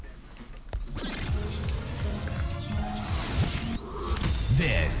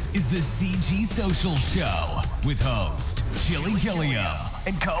This is the CG Social Show with host Chili Gilliam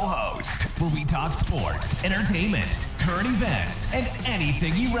and co-host, where we talk sports, entertainment, current events, and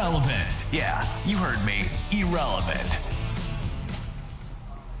anything irrelevant. Yeah, you heard me. Irrelevant.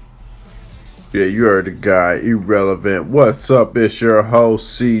 Yeah, you heard the guy, Irrelevant. What's up? It's your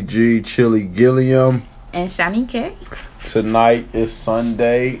host, CG Chili Gilliam. And Shanike. Tonight is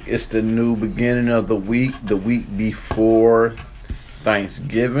Sunday. It's the new beginning of the week before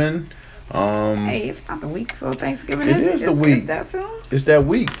Thanksgiving. Hey, it's not the week before Thanksgiving, It is the week. It's that soon? It's that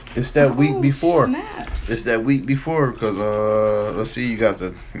week. It's that week before. Snaps. It's that week before because let's see, you got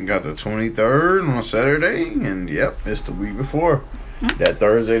the 23rd on Saturday, and yep, it's the week before. That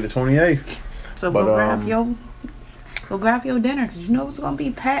Thursday the 28th. So go grab your dinner because you know it's gonna be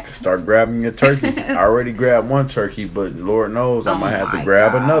packed. Start grabbing your turkey. I already grabbed one turkey, but Lord knows I might have to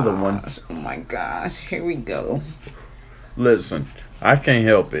grab another one. Oh my gosh, here we go. Listen, I can't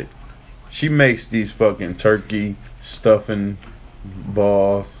help it. She makes these fucking turkey stuffing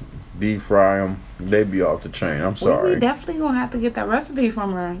balls, deep fry them. They be off the chain. I'm sorry. We definitely gonna have to get that recipe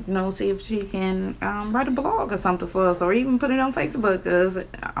from her. See if she can write a blog or something for us, or even put it on Facebook. Cause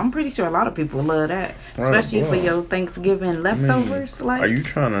I'm pretty sure a lot of people love that, especially for your Thanksgiving leftovers. Are you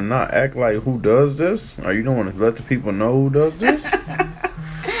trying to not act like who does this? Are you don't want to let the people know who does this?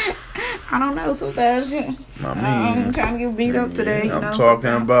 I don't know. Sometimes I'm trying to get beat up today. I'm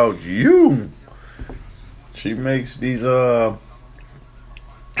talking about you. She makes these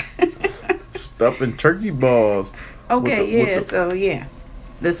stuffing turkey balls. Okay,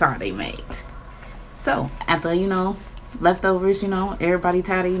 that's how they made. So after leftovers, everybody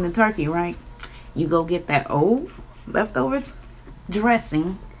tired of eating the turkey, right? You go get that old leftover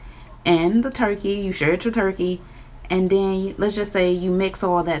dressing and the turkey. You shred your turkey, and then let's just say you mix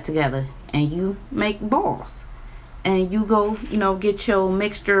all that together and you make balls. And you go, get your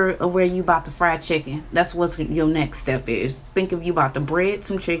mixture of where you about to fry chicken. That's what your next step is. Think of you about to bread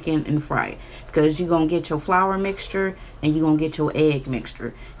some chicken and fry it. Because you're going to get your flour mixture and you're going to get your egg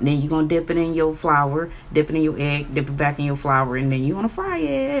mixture. And then you're going to dip it in your flour, dip it in your egg, dip it back in your flour, and then you're going to fry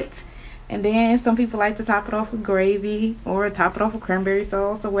it. And then some people like to top it off with gravy or top it off with cranberry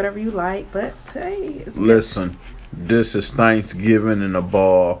sauce or whatever you like. But, hey, it's Listen. This is Thanksgiving in a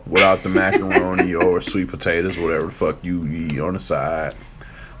ball without the macaroni or sweet potatoes, whatever the fuck you eat on the side.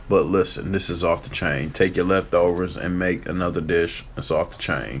 But listen, this is off the chain. Take your leftovers and make another dish. It's off the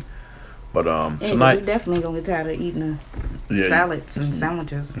chain. But tonight we definitely gonna get tired of eating salads and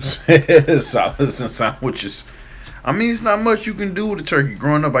sandwiches. Salads and sandwiches. I mean, it's not much you can do with a turkey.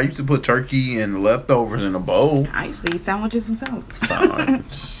 Growing up, I used to put turkey and leftovers in a bowl. I used to eat sandwiches and salads.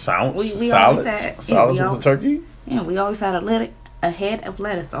 Salads with the turkey? Yeah, we always had a head of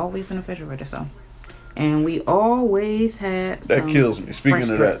lettuce always in the refrigerator. So, and we always had that kills me.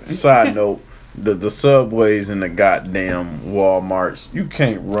 Speaking of that, side note, the Subways and the goddamn Walmarts, you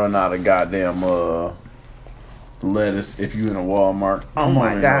can't run out of goddamn lettuce if you in a Walmart. Oh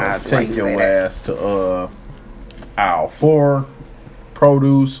my God! Take your ass to aisle 4,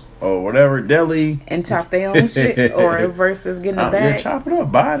 produce or whatever, deli, and chop their own shit, or versus getting a bag. Yeah, chop it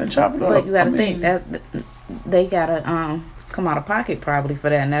up, buy it and chop it up. But you gotta think that they gotta come out of pocket probably for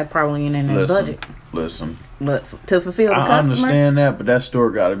that, and that probably ain't in their budget. Listen, but to fulfill the customer, I understand that, but that store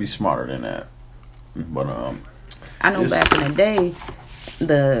gotta be smarter than that. But I know back in the day,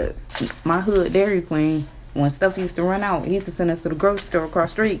 my hood Dairy Queen, when stuff used to run out, he used to send us to the grocery store across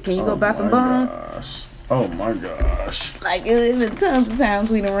the street. Can you go buy some buns? Oh my gosh. Like, it been tons of times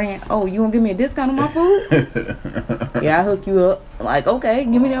we done ran. Oh, you gonna give me a discount on my food? Yeah, I hook you up. Like, okay,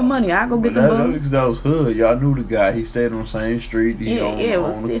 give me that money. I'll go get the buns. That was hood. Y'all knew the guy. He stayed on the same street. He owned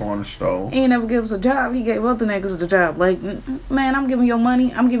the corner store. He ain't never give us a job. He gave other niggas the job. Like, man, I'm giving you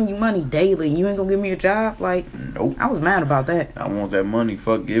money. I'm giving you money daily. You ain't gonna give me a job? Like, nope. I was mad about that. I want that money.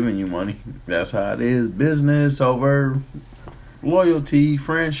 Fuck giving you money. That's how it is. Business over loyalty,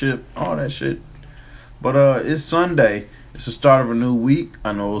 friendship, all that shit. But it's Sunday. It's the start of a new week.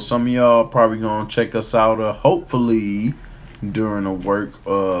 I know some of y'all probably gonna check us out. Hopefully during a work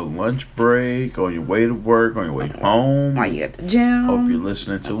lunch break, on your way to work, on your way home. While you at the gym. Hope you're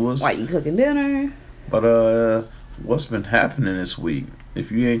listening to us. While you cooking dinner. But what's been happening this week?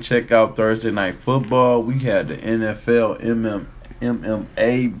 If you ain't check out Thursday Night Football, we had the NFL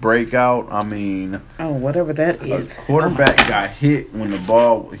MMA breakout. I mean, whatever that is. A quarterback got hit when the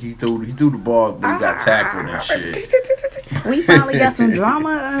ball he threw the ball, but he got tackled and shit. We finally got some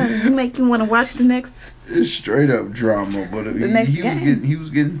drama. Make you want to watch the next. It's straight up drama, but he was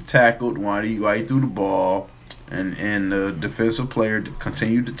getting tackled while he threw the ball, and the defensive player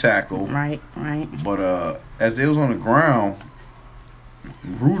continued to tackle. Right. But as they was on the ground,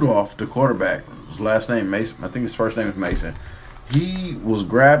 Rudolph, the quarterback, his last name Mason. I think his first name is Mason. He was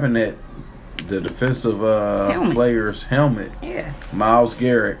grabbing at the defensive player's helmet, Yeah. Myles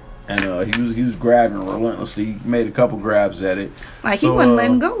Garrett, and he was grabbing relentlessly. He made a couple grabs at it. Like he wasn't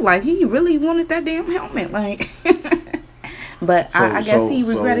letting go. Like he really wanted that damn helmet. Like, but I guess he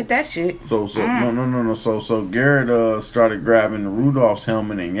regretted that shit. No. So Garrett started grabbing Rudolph's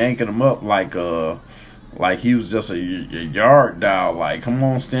helmet and yanking him up like he was just a yard dog. Like, come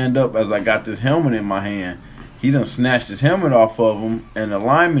on, stand up as I got this helmet in my hand. He done snatched his helmet off of him, and the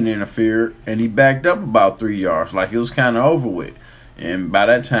lineman interfered, and he backed up about 3 yards. Like, it was kind of over with. And by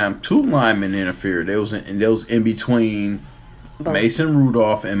that time, 2 linemen interfered. They was in between Mason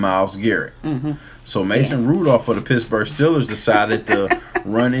Rudolph and Myles Garrett. Mm-hmm. So Mason Rudolph for the Pittsburgh Steelers decided to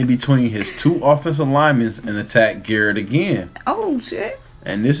run in between his 2 offensive linemen and attack Garrett again. Oh, shit.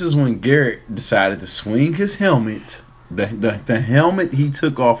 And this is when Garrett decided to swing his helmet. The helmet he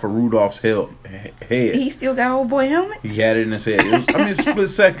took off of Rudolph's head. He still got old boy helmet? He had it in his head. It's a split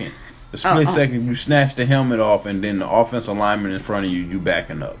second. A split second, you snatch the helmet off, and then the offensive lineman in front of you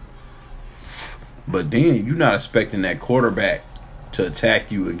backing up. But then you're not expecting that quarterback to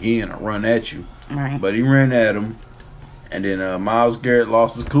attack you again or run at you. Right. But he ran at him, and then Myles Garrett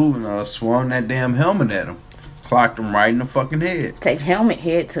lost his cool and swung that damn helmet at him. Clocked him right in the fucking head. Take helmet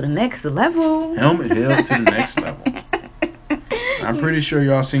head to the next level. Helmet head to the next level. I'm pretty sure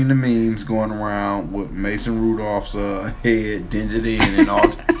y'all seen the memes going around with Mason Rudolph's head dented in and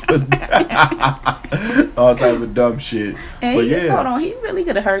all type of dumb shit. And but yeah, hold on, he really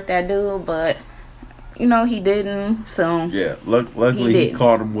could have hurt that dude, but he didn't. So yeah, luckily he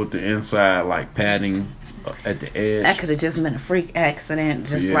caught him with the inside like padding at the edge. That could have just been a freak accident,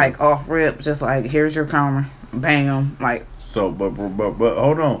 just like off rip, just like here's your karma, bam, like. So, but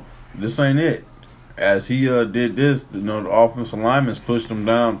hold on, this ain't it. As he did this, the offensive linemen pushed him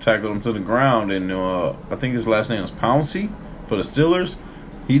down, tackled him to the ground, and I think his last name was Pouncey for the Steelers.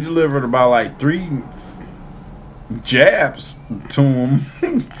 He delivered about like 3 jabs to him,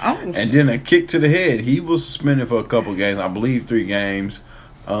 and then a kick to the head. He was suspended for a couple games, I believe 3 games.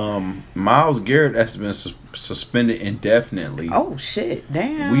 Myles Garrett has been suspended indefinitely. Oh shit,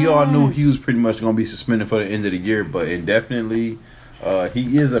 damn. We all knew he was pretty much going to be suspended for the end of the year, but indefinitely.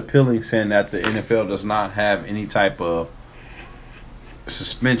 He is appealing, saying that the NFL does not have any type of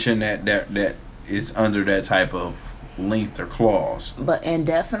suspension that is under that type of length or clause. But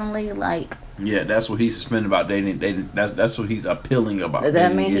indefinitely, like. Yeah, that's what he's suspended about. That's what he's appealing about. Does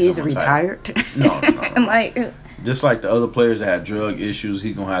that mean he's retired? No. Like. Just like the other players that have drug issues,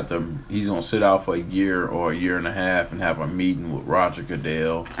 he's gonna sit out for a year or a year and a half and have a meeting with Roger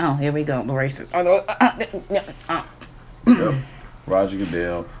Goodell. Oh, here we go, the racist. Yep. Roger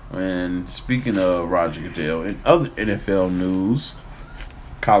Goodell. And speaking of Roger Goodell, in other NFL news,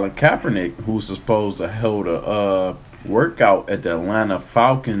 Colin Kaepernick, who's supposed to hold a workout at the Atlanta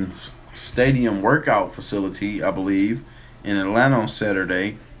Falcons stadium workout facility, I believe, in Atlanta on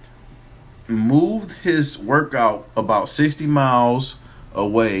Saturday, moved his workout about 60 miles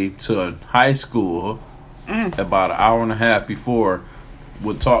away to a high school about an hour and a half before,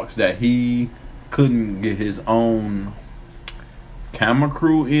 with talks that he couldn't get his own camera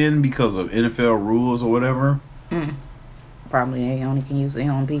crew in because of NFL rules or whatever. Probably they only can use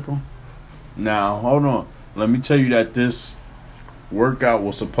their own people. Now, hold on. Let me tell you that this workout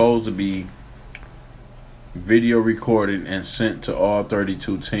was supposed to be video recorded and sent to all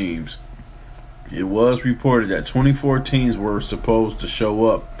 32 teams. It was reported that 24 teams were supposed to show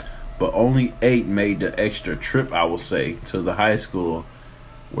up, but only 8 made the extra trip, I would say, to the high school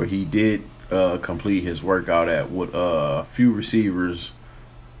where he did complete his workout at with a few receivers,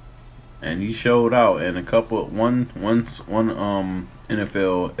 and he showed out. And one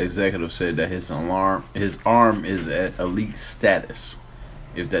NFL executive said that his arm is at elite status.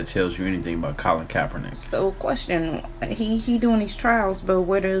 If that tells you anything about Colin Kaepernick. So, question: he doing these trials, but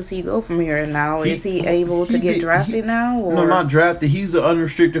where does he go from here now? Is he able to get drafted now? Or? No, not drafted. He's an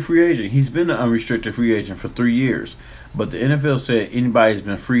unrestricted free agent. He's been an unrestricted free agent for 3 years. But the NFL said anybody's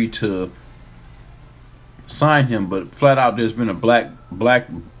been free to sign him, but flat out there's been a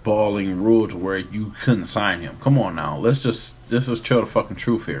blackballing rule to where you couldn't sign him. Come on now, let's just tell the fucking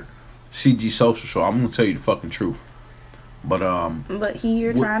truth here. CG Social Show, I'm gonna tell you the fucking truth. But he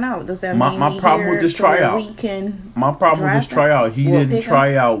here trying out. Does that mean my problem with this tryout? My problem with this tryout, he didn't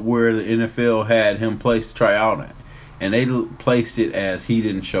try out where the NFL had him placed to try out at, and they placed it as he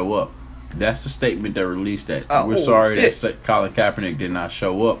didn't show up. That's the statement that released that. We're sorry that Colin Kaepernick did not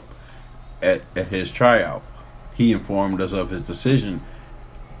show up at his tryout. He informed us of his decision.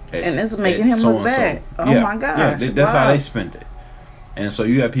 And this is making him look bad. Oh my gosh. Yeah, that's how they spent it. And so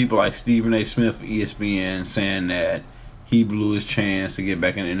you have people like Stephen A. Smith of ESPN saying that he blew his chance to get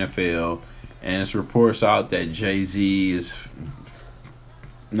back in the NFL, and it's reports out that Jay-Z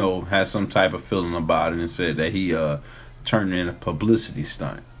has some type of feeling about it and said that he turned in a publicity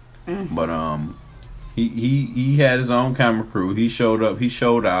stunt. But he had his own camera crew. He showed up. He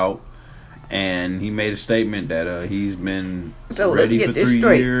showed out. And he made a statement that he's been ready for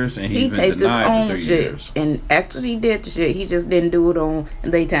 3 years, and he's been denied for 3 years. And actually, he did the shit. He just didn't do it on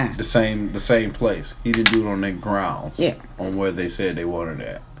their time. The same place. He didn't do it on their grounds. Yeah. On where they said they wanted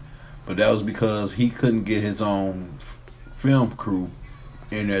it. But that was because he couldn't get his own film crew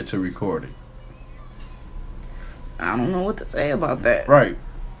in there to record it. I don't know what to say about that. Right.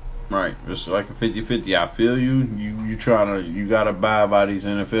 It's like a 50-50. I feel you. You gotta abide by these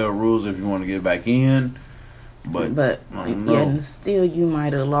NFL rules if you want to get back in. But I don't know. Yet and still you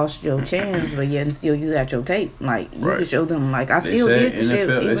might have lost your chance, but yet and still you got your tape. Like you could show them. Like I still did the shit,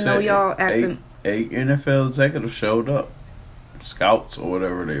 even though y'all acting. Eight NFL executives showed up, scouts or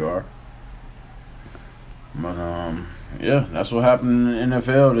whatever they are. But yeah, that's what happened in the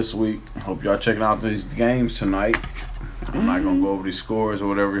NFL this week. Hope y'all checking out these games tonight. I'm not gonna go over these scores or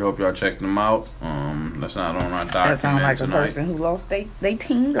whatever. Hope y'all checking them out. That's not on our document tonight. That sounds like a person who lost. They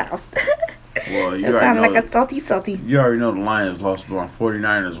team lost. Well, you that already know. Like a salty. You already know the Lions lost, but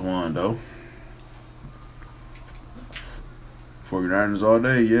 49ers won though. 49ers all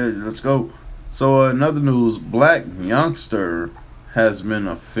day. Yeah, let's go. So another news: Black Youngster has been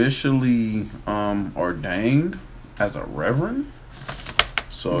officially ordained as a reverend.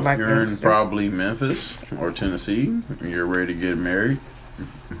 So if you're in probably Memphis or Tennessee and you're ready to get married,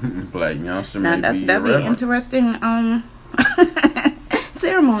 Black Youngster may be your reverend. That'd be an interesting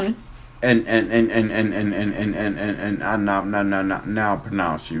ceremony. And I now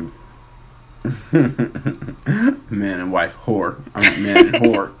pronounce you man and wife whore. Man and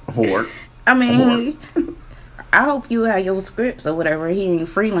whore. I mean, I hope you have your scripts or whatever. He ain't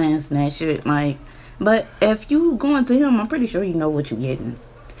freelancing that shit. Like, but if you going to him, I'm pretty sure you know what you're getting.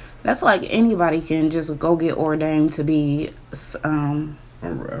 That's like anybody can just go get ordained to be a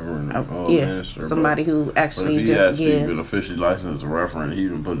reverend, minister. Somebody who actually just been officially licensed as a reverend. He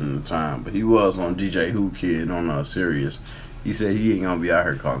didn't put in the time, but he was on DJ Who Kid on Sirius. He said he ain't gonna be out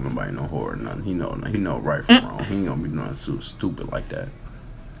here calling nobody no whore or nothing. He know right from wrong. He ain't gonna be doing something stupid like that.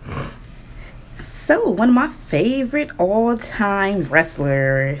 So one of my favorite all-time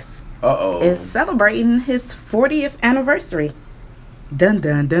wrestlers is celebrating his 40th anniversary. Dun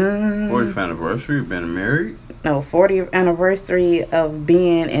dun dun. 40th anniversary of being married? No, 40th anniversary of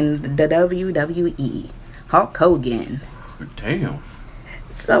being in the WWE. Hulk Hogan. Damn.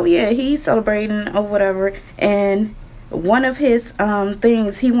 So yeah, he's celebrating or whatever, and one of his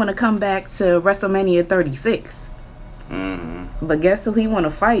things, he want to come back to WrestleMania 36. Mm-hmm. But guess who he want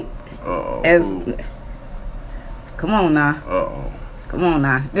to fight? Come on now. Come on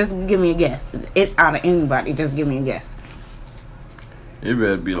now. Just give me a guess. Out of anybody, just give me a guess. It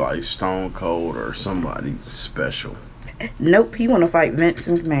better be like Stone Cold or somebody special. Nope, he want to fight Vince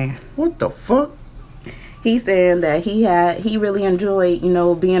McMahon. What the fuck? He's saying that he really enjoyed,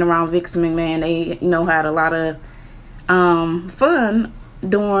 being around Vince McMahon. They, had a lot of fun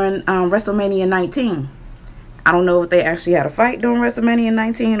during WrestleMania 19. I don't know if they actually had a fight during WrestleMania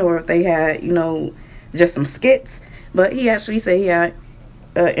 19 or if they had, just some skits. But he actually said he had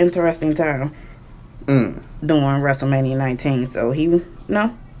an interesting time during WrestleMania 19. So he,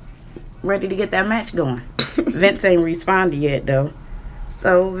 ready to get that match going. Vince ain't responded yet, though.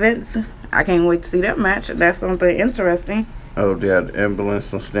 So, Vince, I can't wait to see that match. That's something interesting. Oh, they had the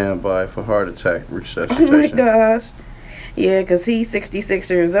ambulance on standby for heart attack resuscitation. Oh, my gosh. Yeah, because he's 66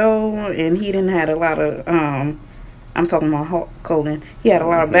 years old, and he didn't had a lot of, I'm talking about Hulk Hogan. He had a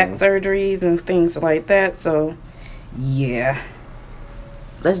lot of back surgeries and things like that, so, yeah.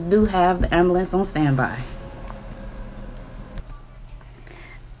 Let's have the ambulance on standby.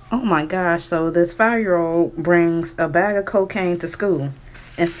 Oh my gosh, so this 5-year-old brings a bag of cocaine to school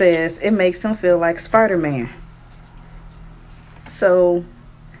and says it makes him feel like Spider-Man. So,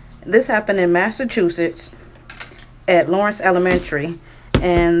 this happened in Massachusetts at Lawrence Elementary,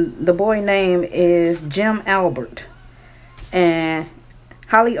 and the boy name is Jim Albert. And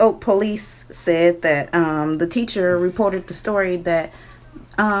Holyoke police said that the teacher reported the story that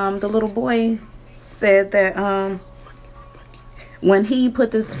the little boy said that when he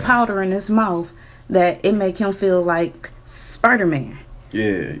put this powder in his mouth, that it make him feel like Spider-Man.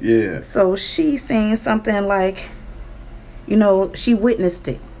 Yeah. So she seen something like, she witnessed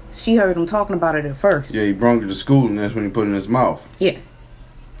it. She heard him talking about it at first. Yeah, he brought it to school, and that's when he put it in his mouth. Yeah.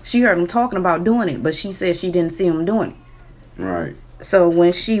 She heard him talking about doing it, but she said she didn't see him doing it. Right. So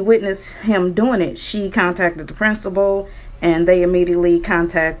when she witnessed him doing it, she contacted the principal, and they immediately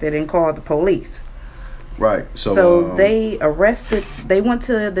contacted and called the police. Right. So So they arrested. They went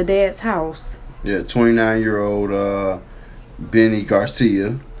to the dad's house. yeah, 29-year-old Benny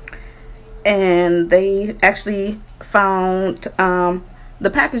Garcia. And they actually found the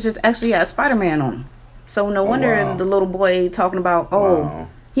packages actually had Spider-Man on them. So no Oh, wonder wow. the little boy talking about, oh, Wow.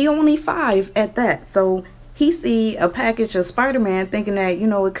 he only 5 at that. So he see a package of Spider-Man thinking that,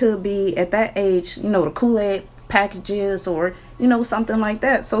 it could be at that age, the Kool-Aid packages or, something like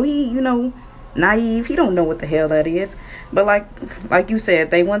that. So he, naive. He don't know what the hell that is. But like you said,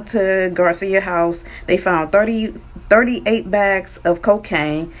 they went to Garcia house. They found 38 bags of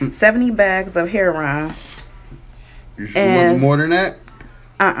cocaine, 70 bags of heroin. Was it And more than that?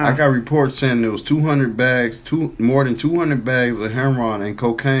 I uh-uh. got reports saying there was 200 bags, more than 200 bags of heroin and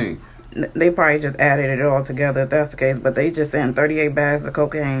cocaine. They probably just added it all together if that's the case, but they just sent 38 bags of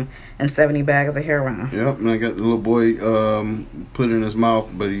cocaine and 70 bags of heroin. Yep, and I got the little boy put in his mouth,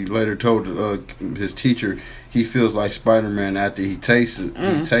 but he later told his teacher he feels like Spider-Man after he tasted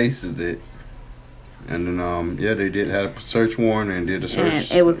it. And then they did have a search warrant and did a search.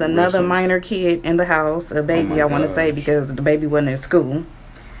 And it was another minor kid in the house, a baby, I want to say, because the baby wasn't in school.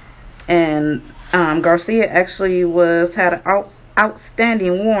 And Garcia actually had an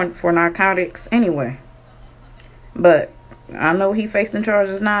outstanding warrant for narcotics anyway. But I know he facing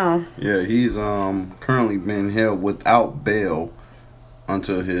charges now. Yeah, he's currently being held without bail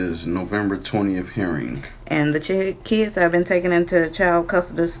until his November 20th hearing. And the kids have been taken into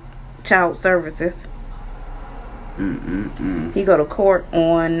child services. He go to court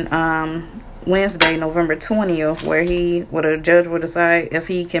on Wednesday, November 20th, where a judge will decide if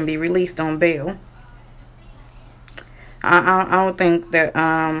he can be released on bail. I don't think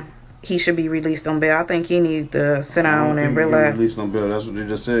that he should be released on bail. I think he needs to sit down and relax. Released on bail. That's what they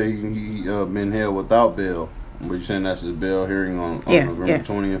just said. He been held without bail. But you're saying that's his bail hearing on November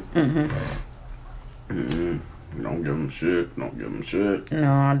 20th? Don't give him shit. Don't give him shit.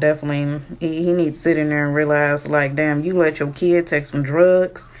 No, definitely. He needs to sit in there and realize, like, damn, you let your kid take some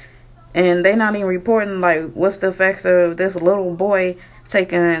drugs, and they not even reporting, like, what's the effects of this little boy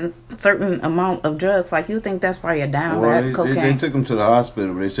taking certain amount of drugs. Like, you think that's probably a dime bag cocaine. They took him to the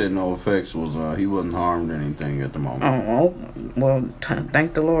hospital, but they said no effects was he wasn't harmed anything at the moment. Oh, well,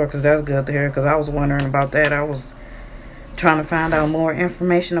 thank the Lord, because that's good to hear, because I was wondering about that. I was trying to find out more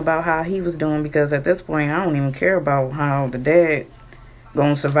information about how he was doing, because at this point I don't even care about how the dad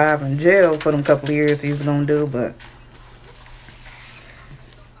gonna survive in jail for them couple of years he's gonna do. But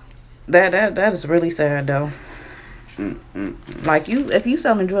that is really sad though. Like, if you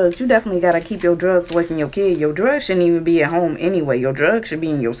selling drugs, you definitely gotta keep your drugs away from your kid. Your drugs shouldn't even be at home anyway. Your drugs should be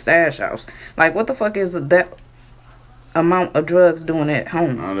in your stash house. Like, what the fuck is that amount of drugs doing at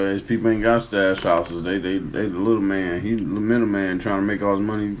home? Nowadays, people ain't got stash houses. They the little man. He the middleman trying to make all his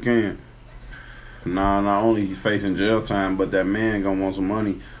money he can. Not only he's facing jail time, but that man gonna want some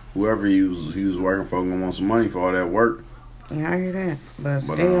money. Whoever he was working for gonna want some money for all that work. Yeah, I hear that. But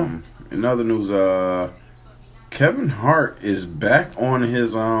still. In other news, Kevin Hart is back on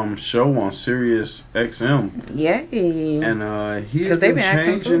his show on Sirius XM. Yay. And he's been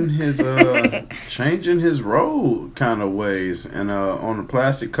changing his role kind of ways. And on the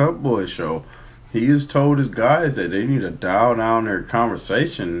Plastic Cup Boys show, he has told his guys that they need to dial down their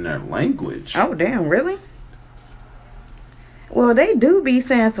conversation and their language. Oh, damn, really? Well, they do be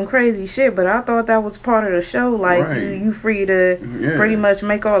saying some crazy shit, but I thought that was part of the show. Like, right. you free to pretty much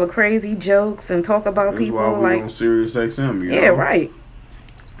make all the crazy jokes and talk about people. That's why we like on Sirius XM, you know? Right.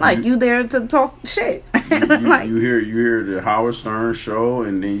 Like, you there to talk shit. You hear the Howard Stern show,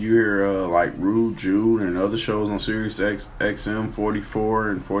 and then you hear like Rude Jude and other shows on Sirius XM 44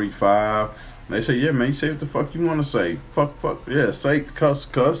 and 45. They say, yeah, man, you say what the fuck you want to say. Fuck, yeah, say cuss.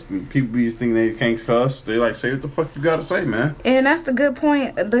 And people be thinking they can't cuss. They like, say what the fuck you gotta say, man. And that's the good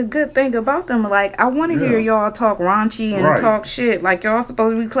point. The good thing about them, like, I want to hear y'all talk raunchy and talk shit. Like, y'all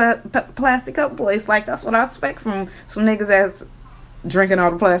supposed to be plastic cup boys. Like, that's what I expect from some niggas that's drinking all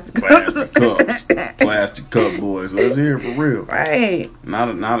the plastic cups. Plastic cup boys. Let's hear it for real. Right. I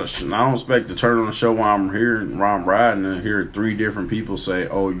don't expect to turn on the show while I'm riding and hear 3 different people say,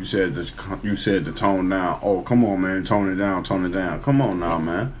 "Oh, you said to tone down." Oh, come on, man, tone it down. Come on now,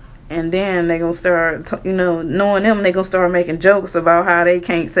 man. And then they gonna start, knowing them, they gonna start making jokes about how they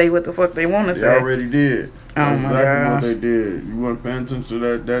can't say what the fuck they want to say. They already did. That's exactly what they did. You weren't paying attention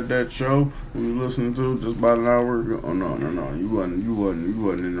to that show we were listening to just about an hour ago. Oh no. You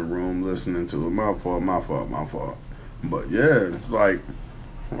wasn't in the room listening to it. My fault. But yeah, it's like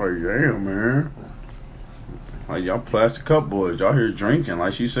damn, man. Like, y'all plastic cup boys. Y'all here drinking,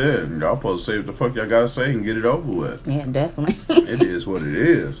 like she said. Y'all supposed to say what the fuck y'all gotta say and get it over with. Yeah, definitely. It is what it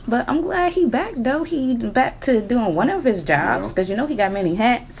is. But I'm glad he back, though. He back to doing one of his jobs, because, he got many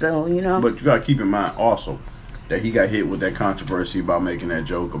hats, so, But you gotta keep in mind, also, that he got hit with that controversy about making that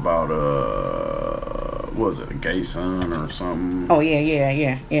joke about, what was it, a gay son or something? Oh,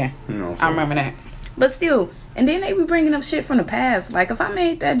 yeah. So, I remember that. But still, and then they be bringing up shit from the past. Like, if I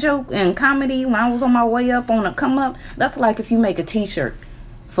made that joke in comedy when I was on my way up on a come up, that's like if you make a t-shirt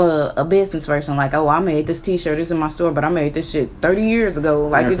for a business person. Like, oh, I made this t-shirt, it's in my store, but I made this shit 30 years ago.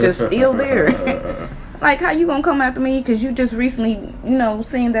 Like, it's just still there. Like, how you gonna come after me because you just recently,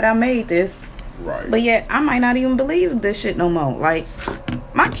 seen that I made this? Right. But yet, I might not even believe this shit no more. Like,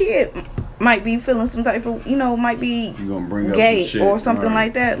 my kid might be feeling some type of, might be gay or something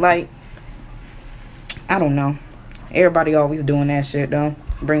like that. Like, I don't know. Everybody always doing that shit, though.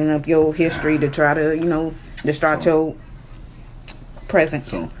 Bringing up your history to try to, distract your present.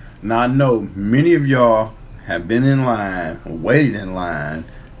 So, now I know many of y'all have been in line, waited in line,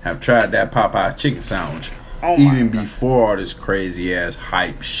 have tried that Popeye chicken sandwich, even before all this crazy ass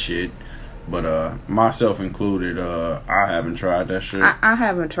hype shit. But myself included, I haven't tried that shit. I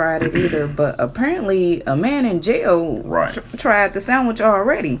haven't tried it either, but apparently a man in jail tried the sandwich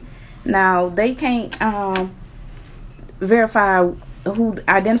already. Now they can't identify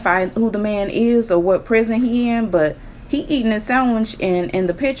who the man is or what prison he in, but he eating his sandwich, and in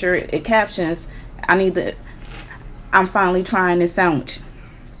the picture it captions, I'm finally trying this sandwich.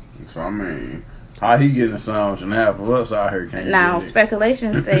 So I mean, how he getting a sandwich and half of us out here can't now get it?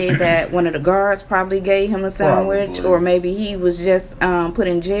 Speculations say that one of the guards probably gave him a sandwich, or maybe he was just put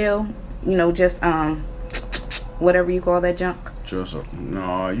in jail, just whatever you call that junk. Just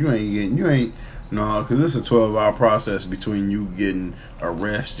no, because it's a 12-hour process between you getting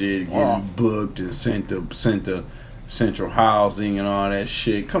arrested, getting booked, and sent to central housing and all that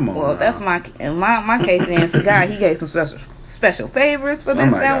shit. Come on. Well, that's my case. Is the guy, he gave some special favors for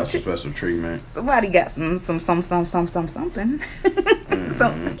that sandwich. Got some special treatment. Somebody got some something.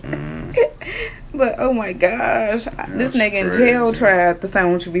 But oh my gosh, this nigga in jail tried the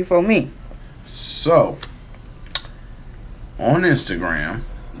sandwich before me. So on Instagram,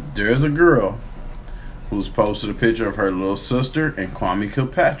 there's a girl who's posted a picture of her little sister and Kwame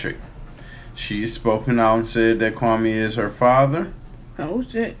Kilpatrick. She's spoken out and said that Kwame is her father. Oh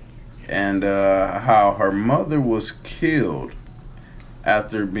shit. And how her mother was killed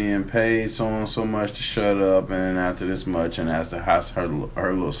after being paid so and so much to shut up, and after this much, and as her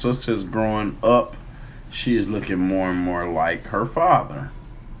little sister is growing up, she is looking more and more like her father.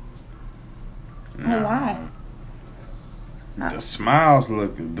 Oh wow. The smiles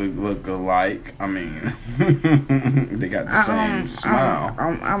look alike. I mean, they got the same smile.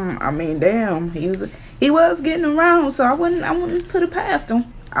 I mean, damn, he was getting around, so I wouldn't put it past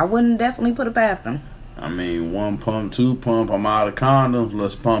him. I wouldn't definitely put it past him. I mean, 1 pump, 2 pump, I'm out of condoms,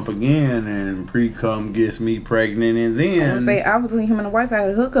 let's pump again, and pre-cum gets me pregnant, and then... I would say, obviously, him and the wife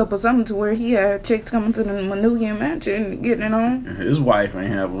had a hookup or something to where he had chicks coming to the Manugian mansion and getting it on. His wife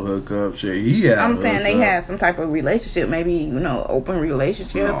ain't have a hookup, shit, he had I'm saying they had some type of relationship, maybe, open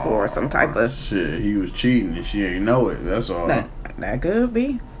relationship or some type of... Shit, he was cheating and she ain't know it, that's all. That could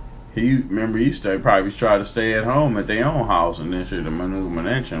be. He probably tried to stay at home at their own house, and then shit, the Manugian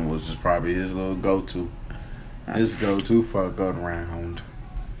mansion was just probably his little go-to. His go-to fuck around.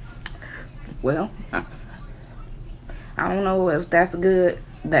 Well, I don't know if that's good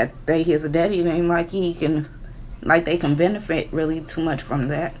that they his daddy name, like they can benefit really too much from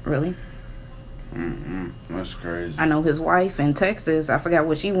that, really. That's crazy. I know his wife in Texas, I forgot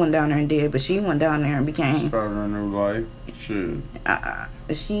what she went down there and did, but she went down there and became... Started a new life. Shit.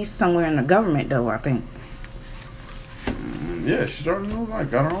 She's somewhere in the government, though, I think. Yeah, she started a new life.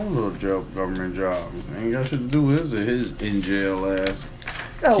 Got her own little government job. Ain't got shit to do with his in jail ass.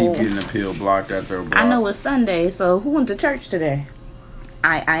 So, keep getting a pill block after a block. I know it's Sunday, so who went to church today?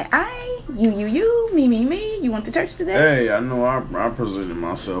 You, me. You went to church today? Hey, I know I presented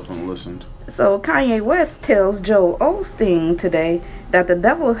myself and listened. So Kanye West tells Joel Osteen today that the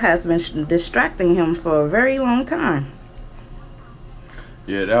devil has been distracting him for a very long time.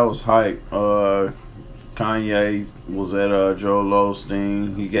 Yeah, that was hype. Kanye was at Joel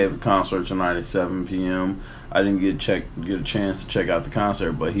Osteen. He gave a concert tonight at 7 p.m. I didn't get a chance to check out the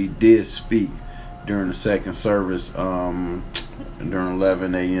concert, but he did speak during the second service during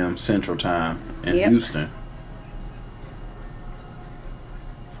 11 a.m. Central Time in Houston.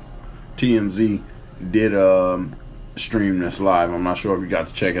 TMZ did stream this live. I'm not sure if you got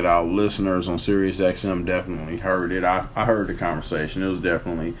to check it out. Listeners on SiriusXM definitely heard it. I heard the conversation. It was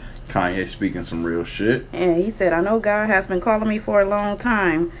definitely Kanye speaking some real shit. And he said, I know God has been calling me for a long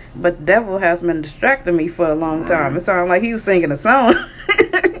time, but the devil has been distracting me for a long time. It sounded like he was singing a song.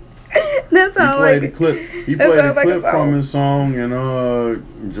 That sounds like the clip. He played the clip from his song,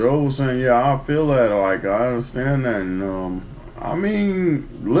 and Joel was saying, "Yeah, I feel that. Like, I understand that." And I mean,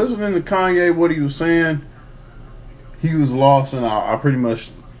 listening to Kanye, what he was saying, he was lost, and I pretty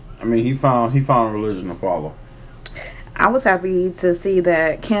much, I mean, he found a religion to follow. I was happy to see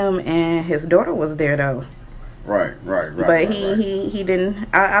that Kim and his daughter was there though. Right. But he didn't.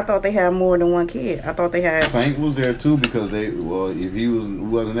 I thought they had more than one kid. I thought they had. Saint was there too because if he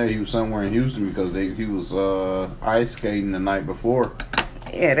wasn't there, he was somewhere in Houston because he was ice skating the night before.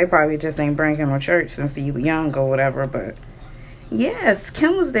 Yeah, they probably just ain't bring him to church since he was young or whatever. But yes,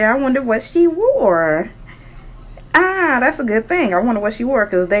 Kim was there. I wonder what she wore. That's a good thing. I wonder what she wore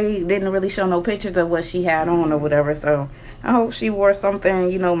because they didn't really show no pictures of what she had on or whatever. So I hope she wore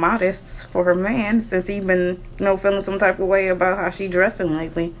something, modest for her man since he been, feeling some type of way about how she dressing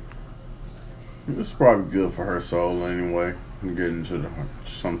lately. It's probably good for her soul anyway. Getting to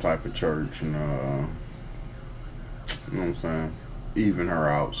some type of church and, you know what I'm saying? Even her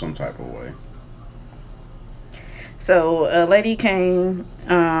out some type of way. So a lady came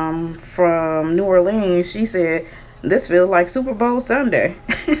from New Orleans. She said, this feels like Super Bowl Sunday.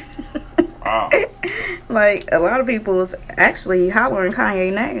 Wow. Like, a lot of people was actually hollering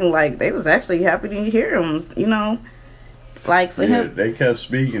Kanye's name. Like, they was actually happy to hear him, Like, for him. They kept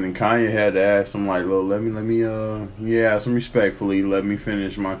speaking, and Kanye had to ask him, like, "Look, let me, he asked him respectfully, let me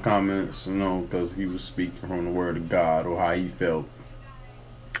finish my comments, because he was speaking from the word of God or how he felt."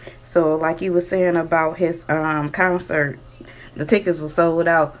 So, like you was saying about his concert, the tickets were sold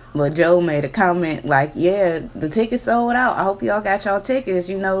out. But Joe made a comment like, yeah, the tickets sold out. I hope y'all got y'all tickets.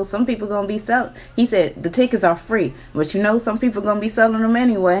 Some people going to be selling. He said, the tickets are free. But some people going to be selling them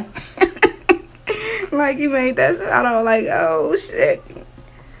anyway. Like, he made that shit out of like, oh, shit.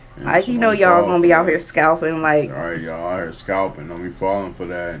 And like, y'all going to be out here scalping. Like, all right, y'all out here scalping. Don't be falling for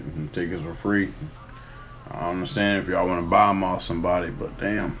that. And tickets were free. I understand if y'all want to buy them off somebody, but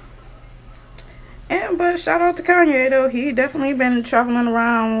damn. Yeah, but shout out to Kanye though. He definitely been traveling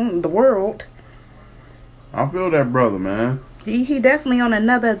around the world. I feel that brother, man. He definitely on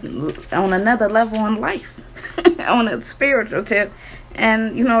another level in life, on a spiritual tip,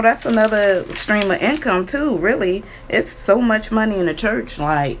 and that's another stream of income too. Really, it's so much money in the church.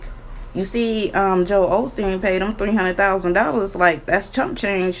 Like, you see, Joel Osteen paid him $300,000. Like, that's chump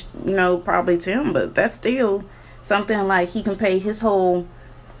change, probably to him, but that's still something. Like, he can pay his whole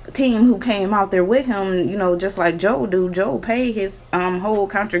team who came out there with him, just like Joe do. Joe paid his whole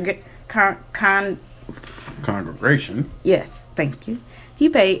congregation. Yes, thank you. He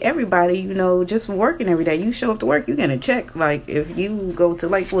paid everybody, just for working every day. You show up to work, you get a check. Like, if you go to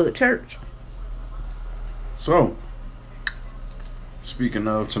Lakewood Church. So, speaking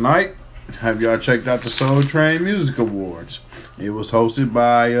of tonight, have y'all checked out the Soul Train Music Awards? It was hosted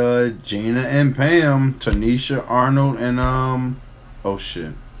by Gina and Pam, Tanisha Arnold, and oh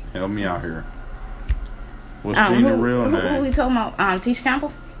shit. Help me out here. What's Gina's real name? Who we talking about? Tisha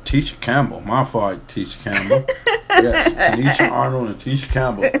Campbell? Tisha Campbell. My fault, Tisha Campbell. Yes, Tanisha Arnold and Tisha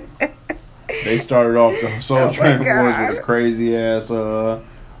Campbell. They started off the Soul Train Awards with a crazy ass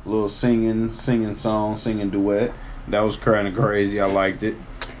little singing duet. That was kind of crazy. I liked it.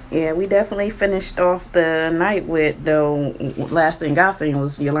 Yeah, we definitely finished off the night with, though, last thing I seen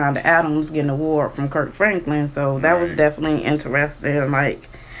was Yolanda Adams getting an award from Kirk Franklin. So that was definitely interesting. Like,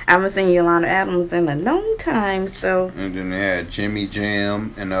 I haven't seen Yolanda Adams in a long time, so. And then they had Jimmy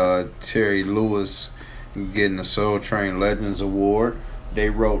Jam and Terry Lewis getting the Soul Train Legends Award. They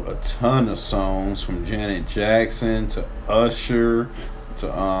wrote a ton of songs from Janet Jackson to Usher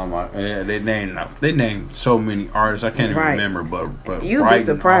to they named so many artists I can't even remember, but you'd be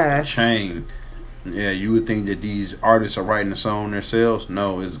surprised. Off the chain. Yeah, you would think that these artists are writing the song themselves.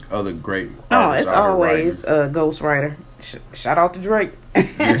 No, it's other great artists. No, it's always a ghostwriter. Shout out to Drake.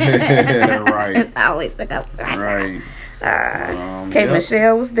 Yeah, right. It's always the ghostwriter. Right. K.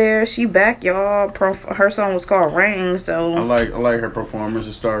 Michelle was there. She back, y'all. Her song was called Rain. So I like her performance.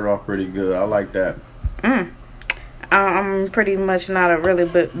 It started off pretty good. I like that. I'm pretty much not a really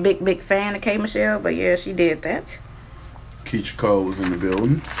big fan of K. Michelle, but yeah, she did that. Keisha Cole was in the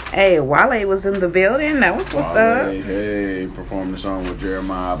building. Hey, Wale was in the building. That was what's up. Hey, performed the song with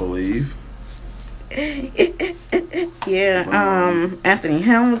Jeremiah, I believe. Yeah, But Anthony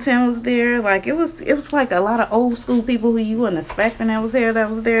Hamilton was there. Like it was like a lot of old school people who you wasn't expecting that was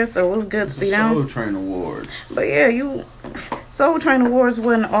there. So it was good to it's see the them. Soul Train Awards. But yeah, Soul Train Awards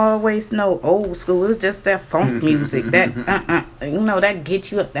wasn't always no old school. It was just that funk music, that that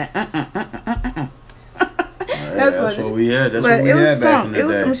get you up. That Hey, that's what we had. That's what But we it was had back funk. in the It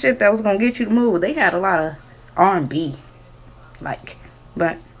was some day. shit that was gonna get you to move. They had a lot of R&B, like,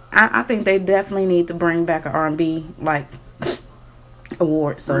 but I think they definitely need to bring back an R&B like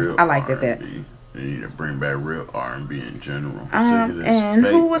award. So Real I liked it that. R&B. They need to bring back real R&B in general. I'm sick of this And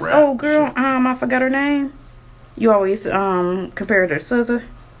fake who was rap old girl? shit. I forgot her name. You always compare her to SZA.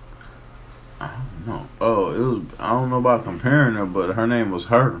 I don't know. Oh, it was. I don't know about comparing her, but her name was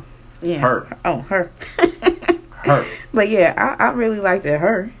Her. Yeah. Her. Oh, her. Her. But yeah, I really liked it.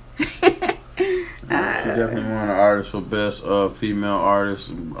 Her. She definitely won an artist for best female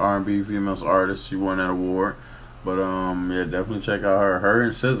artist, R&B females artist. She won that award. But yeah, definitely check out her. Her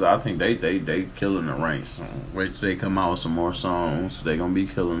and SZA, I think they killing the ranks. Wait till they come out with some more songs. They gonna be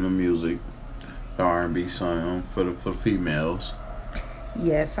killing the music, the R&B song for the females.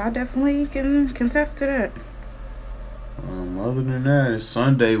 Yes, I definitely can contest to that. Other than that, it's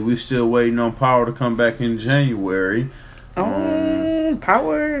Sunday. We still waiting on Power to come back in January.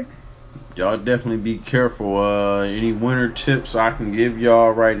 Power. Y'all definitely be careful. Any winter tips I can give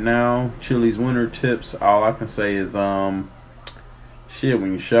y'all right now? Chili's winter tips. All I can say is shit.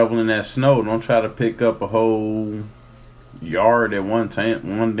 When you're shoveling that snow, don't try to pick up a whole yard at one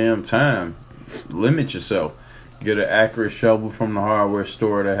damn time. Limit yourself. Get an accurate shovel from the hardware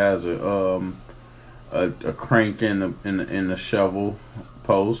store that has a crank in the shovel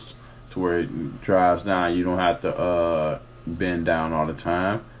post to where it drives down. You don't have to bend down all the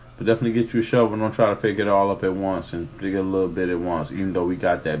time. But definitely get you a shovel. Don't try to pick it all up at once and dig a little bit at once. Even though we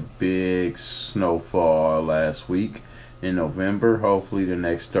got that big snowfall last week in November, hopefully the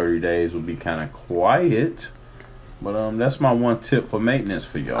next 30 days will be kind of quiet. But that's my one tip for maintenance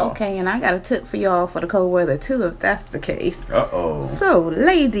for y'all. Okay, and I got a tip for y'all for the cold weather too, if that's the case. Uh-oh. So,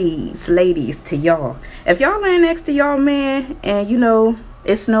 ladies to y'all. If y'all laying next to y'all man and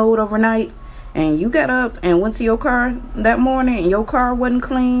it snowed overnight and you got up and went to your car that morning and your car wasn't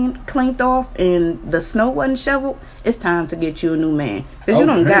cleaned off and the snow wasn't shoveled, it's time to get you a new man. Because you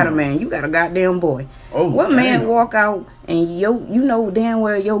don't got a man, you got a goddamn boy. What man walk out and you know damn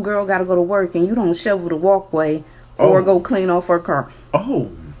well your girl got to go to work and you don't shovel the walkway or go clean off her car?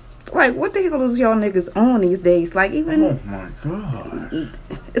 Oh. Like, what the hell is y'all niggas on these days? Like, even... Oh, my God.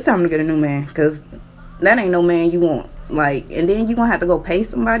 It's time to get a new man, because that ain't no man you want. Like, and then you gonna have to go pay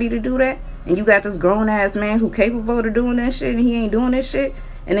somebody to do that, and you got this grown-ass man who capable of doing that shit, and he ain't doing this shit,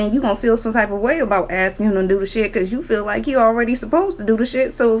 and then you gonna feel some type of way about asking him to do the shit, because you feel like he already supposed to do the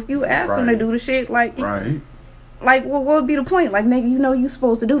shit, so if you ask him to do the shit, like... Right. Like, well, what would be the point? Like, nigga, you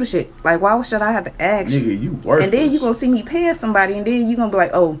supposed to do the shit. Like, why should I have to ask you? Nigga, you worthless. And then you gonna see me paying somebody, and then you gonna be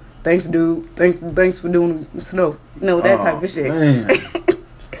like, oh, thanks, dude. Thanks for doing the snow. That type of shit. Man.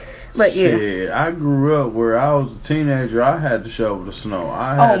 But yeah. Shit, I grew up where I was a teenager. I had to shovel the snow.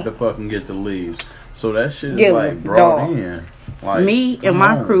 I had to fucking get the leaves. So that shit is like brought in. Like, me and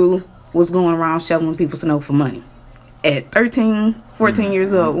my crew was going around shoveling people's snow for money. At 13, 14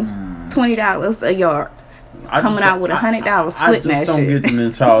 years old, $20 a yard. Coming out with $100 splitting that shit. I just don't get the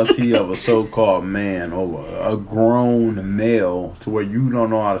mentality of a so-called man or a grown male to where you don't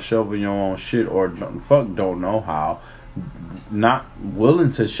know how to shovel your own shit or don't know how, not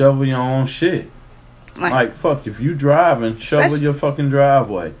willing to shovel your own shit. Like fuck, if you driving, shovel your fucking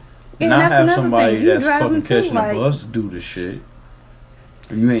driveway. Yeah, not have somebody that's fucking too, catching a bus to do the shit.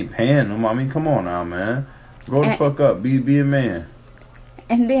 And you ain't paying them. I mean, come on now, man. Grow the fuck up. Be a man.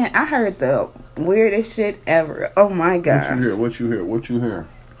 And then I heard the weirdest shit ever. Oh my gosh. What you hear?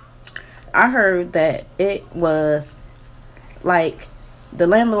 I heard that it was like the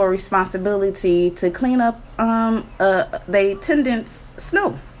landlord responsibility to clean up they tenants'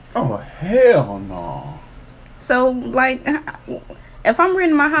 snow. Oh hell no. So like if I'm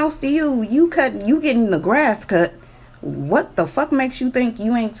renting my house to you getting the grass cut. What the fuck makes you think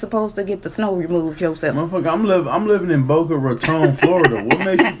you ain't supposed to get the snow removed yourself? Motherfucker, I'm living in Boca Raton, Florida. What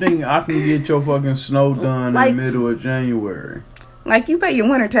makes you think I can get your fucking snow done in the middle of January? Like, you pay your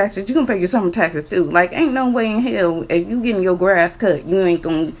winter taxes, you can pay your summer taxes too. Like, ain't no way in hell if you getting your grass cut, you ain't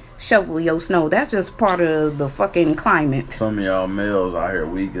gonna shovel your snow. That's just part of the fucking climate. Some of y'all males out here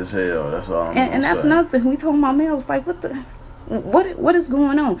weak as hell. That's all I'm gonna say. And that's another thing. We talking about males. Like, what is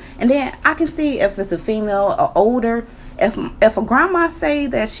going on? And then I can see if it's a female or older. If a grandma say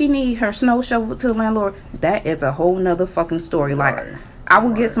that she need her snow shoveled to the landlord, that is a whole nother fucking story. Right. Like, I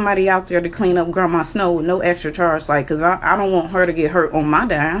would get Right. somebody out there to clean up grandma's snow with no extra charge, like, cause I don't want her to get hurt on my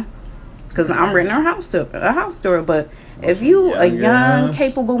dime, cause I'm Right. renting her house to a house store. But Or if some you a young young, ass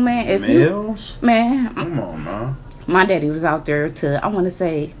capable man, if you males. man, Come on, man. my daddy was out there to I want to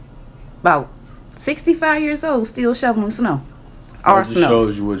say about 65 years old, still shoveling snow, That our just snow.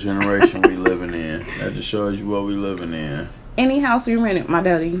 shows you what generation we living in. That just shows you what we living in. Any house we rented, my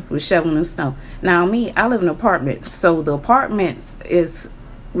daddy was shoveling the snow. Now me, I live in an apartment, so the apartments is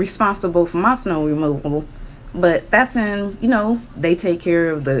responsible for my snow removal. But that's they take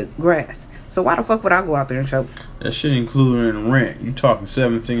care of the grass. So why the fuck would I go out there and shovel? That shit included in rent. You talking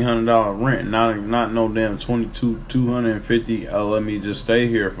 $1,700 rent, not no damn 250. Let me just stay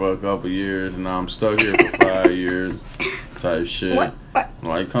here for a couple years, and now I'm stuck here for 5 years. Type shit. What?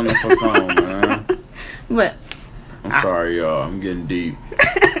 Like, come the fuck on, man. But I'm sorry, y'all. I'm getting deep.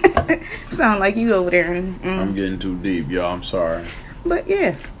 sound like you over there. I'm getting too deep, y'all. I'm sorry. But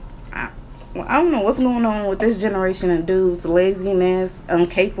yeah, I don't know what's going on with this generation of dudes. Laziness,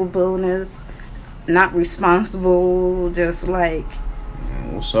 incapableness, not responsible, just like.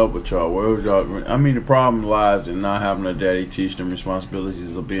 What's up with y'all? Where was y'all? I mean, the problem lies in not having a daddy teach them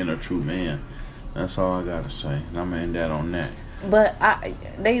responsibilities of being a true man. That's all I gotta say. And I'm gonna end that on that. But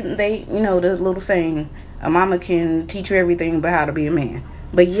they the little saying, a mama can teach you everything but how to be a man.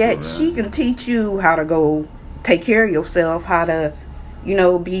 But yet she can teach you how to go take care of yourself, how to,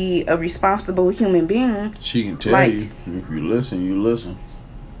 be a responsible human being. She can tell you. If you listen, you listen.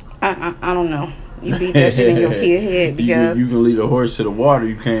 I don't know. You beat that shit in your kid head because you can lead a horse to the water.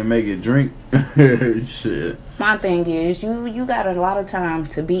 You can't make it drink. Shit. my thing is you got a lot of time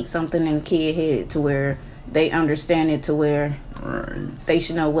to beat something in the kid head to where they understand it, to where Right. they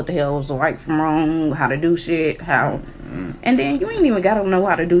should know what the hell is right from wrong, how to do shit, how. Mm-hmm. And then you ain't even gotta know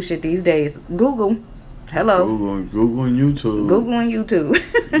how to do shit these days. Google. Hello. Google and YouTube. Google and YouTube.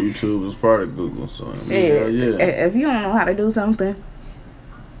 YouTube is part of Google, so Shit. yeah. If you don't know how to do something,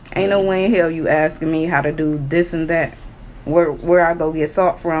 ain't no way in hell you asking me how to do this and that. Where I go get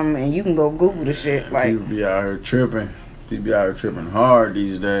salt from, and you can go Google the shit. Like, People be out here tripping. People be out here tripping hard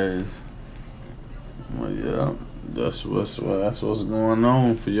these days. Well, yeah, that's what's going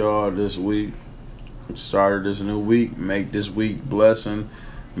on for y'all this week. We started this new week. Make this week blessing.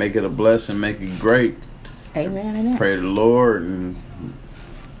 Make it a blessing. Make it great. amen and that. Pray to the Lord and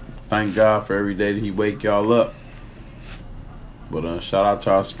thank God for every day that He wake y'all up. But shout out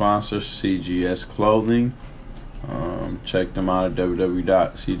to our sponsor, CGS Clothing. Check them out at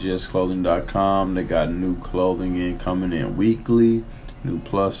www.cgsclothing.com. They got new clothing coming in weekly. New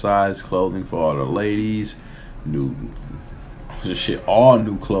plus size clothing for all the ladies. All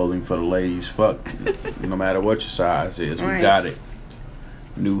new clothing for the ladies. Fuck, no matter what your size is, we got it.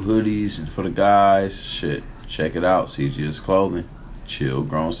 New hoodies for the guys. Shit, check it out. CGS Clothing. Chill,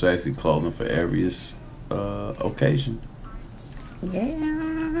 grown, sexy clothing for every occasion.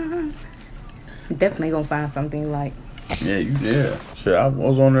 Yeah. Definitely gonna find something you like. Yeah. Shit, I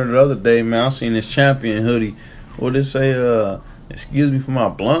was on there the other day, man. I seen this champion hoodie. What did it say? Excuse me for my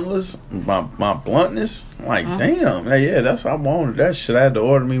bluntness. My bluntness. I'm like, damn. Yeah, that's what I wanted. That shit. I had to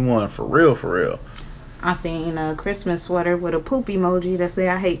order me one for real. I seen a Christmas sweater with a poop emoji that say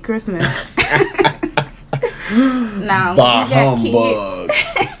I hate Christmas. Now,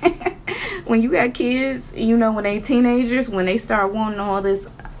 when you got kids, when they teenagers, when they start wanting all this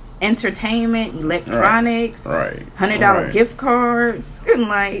entertainment, electronics, $100 gift cards, and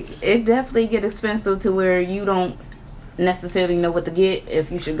like it definitely get expensive to where you don't necessarily know what to get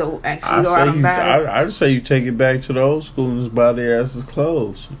if you should go actually go out and buy it. I just say you take it back to the old school and just buy their asses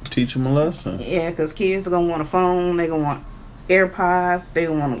clothes. Teach them a lesson. Yeah, because kids are gonna want a phone, they gonna want AirPods, they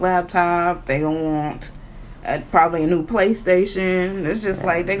gonna want a laptop, they gonna want probably a new PlayStation. It's just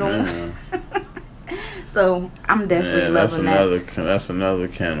like they gonna. So I'm definitely loving that. That's another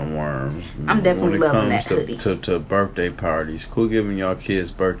can of worms. I'm definitely loving that hoodie. When it comes to birthday parties, quit giving y'all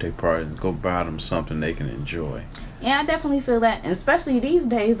kids birthday parties. Go buy them something they can enjoy. Yeah, I definitely feel that, and especially these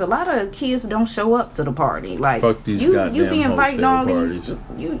days, a lot of kids don't show up to the party. Like, fuck these you goddamn be inviting all parties.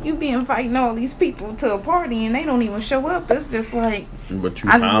 you be inviting all these people to a party, and they don't even show up. It's just like, but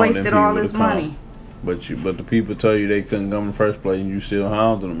I just wasted all this money. But the people tell you they couldn't come in the first place, and you still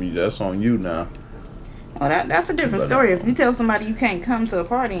hounding them. That's on you now. Well, that's a different story. If you tell somebody you can't come to a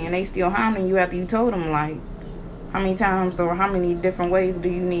party and they still hounding you after you told them, like, how many times or how many different ways do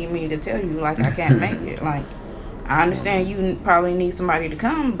you need me to tell you, like, I can't make it? Like, I understand you probably need somebody to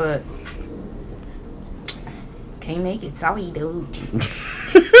come, but can't make it. Sorry, dude.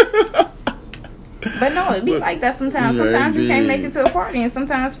 But no, it be like that sometimes. Yeah, Sometimes you can't make be. it to a party, and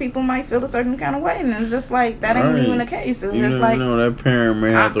sometimes people might feel a certain kind of way, and it's just like that ain't even the Right. case. It's You just like know that parent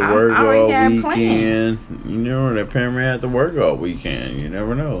may have to I work already all had plans. weekend. You know that parent may have to work all weekend. You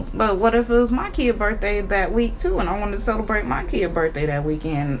never know. But what if it was my kid's birthday that week too, and I wanted to celebrate my kid's birthday that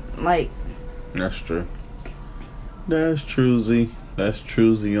weekend? Like, That's true. That's truesy. That's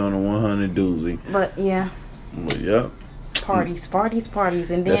truesy on a 100 doozy. but yeah, But yep. parties,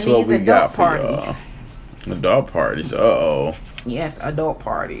 and That's then what these we got adult for y'all. parties. Adult parties. Uh-oh. Yes, adult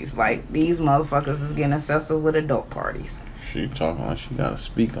parties. Like these motherfuckers is getting obsessed with adult parties. She talking like she gotta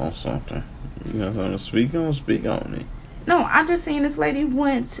speak on something. You got something to speak on? Speak on it. No, I just seen this lady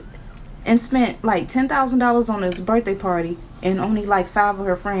went and spent like $10,000 on his birthday party, and only like 5 of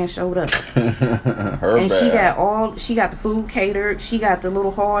her friends showed up. Her And bad. she got the food catered, she got the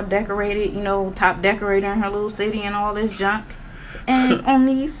little hall decorated, top decorator in her little city and all this junk. And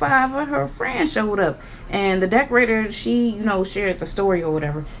only 5 of her friends showed up. And the decorator, she, shared the story or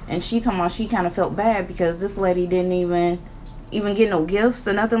whatever. And she told me she kind of felt bad because this lady didn't even get no gifts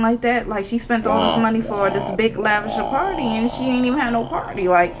or nothing like that. Like, she spent all this money for this big lavish party, and she ain't even had no party.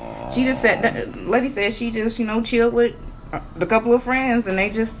 Like, she just said, lady said she just, chilled with the couple of friends, and they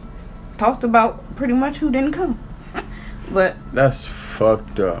just talked about pretty much who didn't come. But that's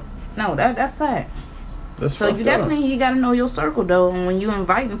fucked up. no, that's sad. That's So fucked you up. definitely got to know your circle though, when you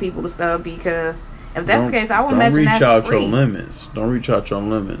inviting people to stuff, because if that's the case, I would don't imagine reach that's out free. your limits. Don't reach out your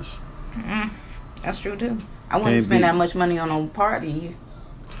limits. That's true too. I wouldn't Can't spend be. that much money on a party.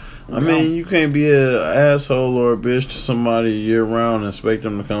 I mean, you can't be an asshole or a bitch to somebody year round and expect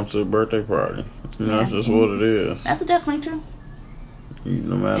them to come to a birthday party. That's just what it is. That's definitely true.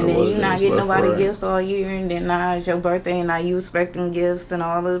 No matter And then what you it not is, getting left, nobody right. gifts all year, and then now it's your birthday, and now you expecting gifts, and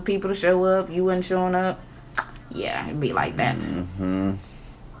all the people to show up, you wasn't showing up. Yeah, it'd be like that.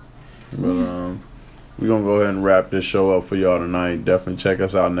 But we're gonna go ahead and wrap this show up for y'all tonight. Definitely check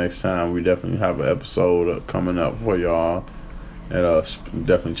us out next time. We definitely have an episode coming up for y'all. And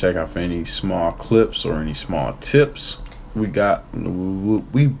definitely check out for any small clips or any small tips we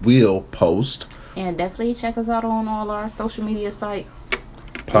will post. And definitely check us out on all our social media sites.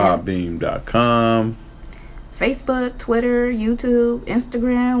 Podbeam.com, Facebook, Twitter, YouTube,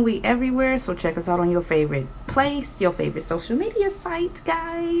 Instagram. We everywhere. So check us out on your favorite place, your favorite social media site,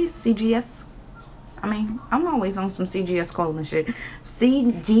 guys. CGS. I mean, I'm always on some CGS clothing shit.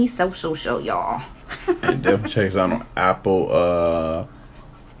 CG Social Show, y'all. And definitely check us out on Apple,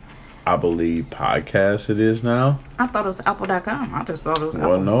 I believe podcast it is now. I thought it was Apple.com. I just thought it was Apple.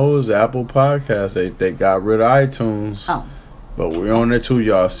 Well, no, it's Apple Podcast. They got rid of iTunes. Oh. But we're on there too,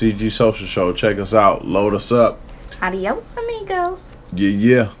 y'all. CG Social Show. Check us out. Load us up. Adios, amigos.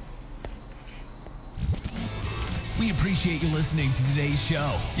 Yeah. We appreciate you listening to today's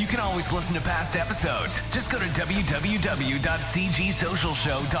show. You can always listen to past episodes. Just go to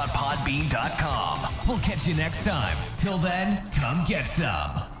www.cgsocialshow.podbean.com. We'll catch you next time. Till then, come get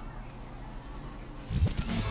some.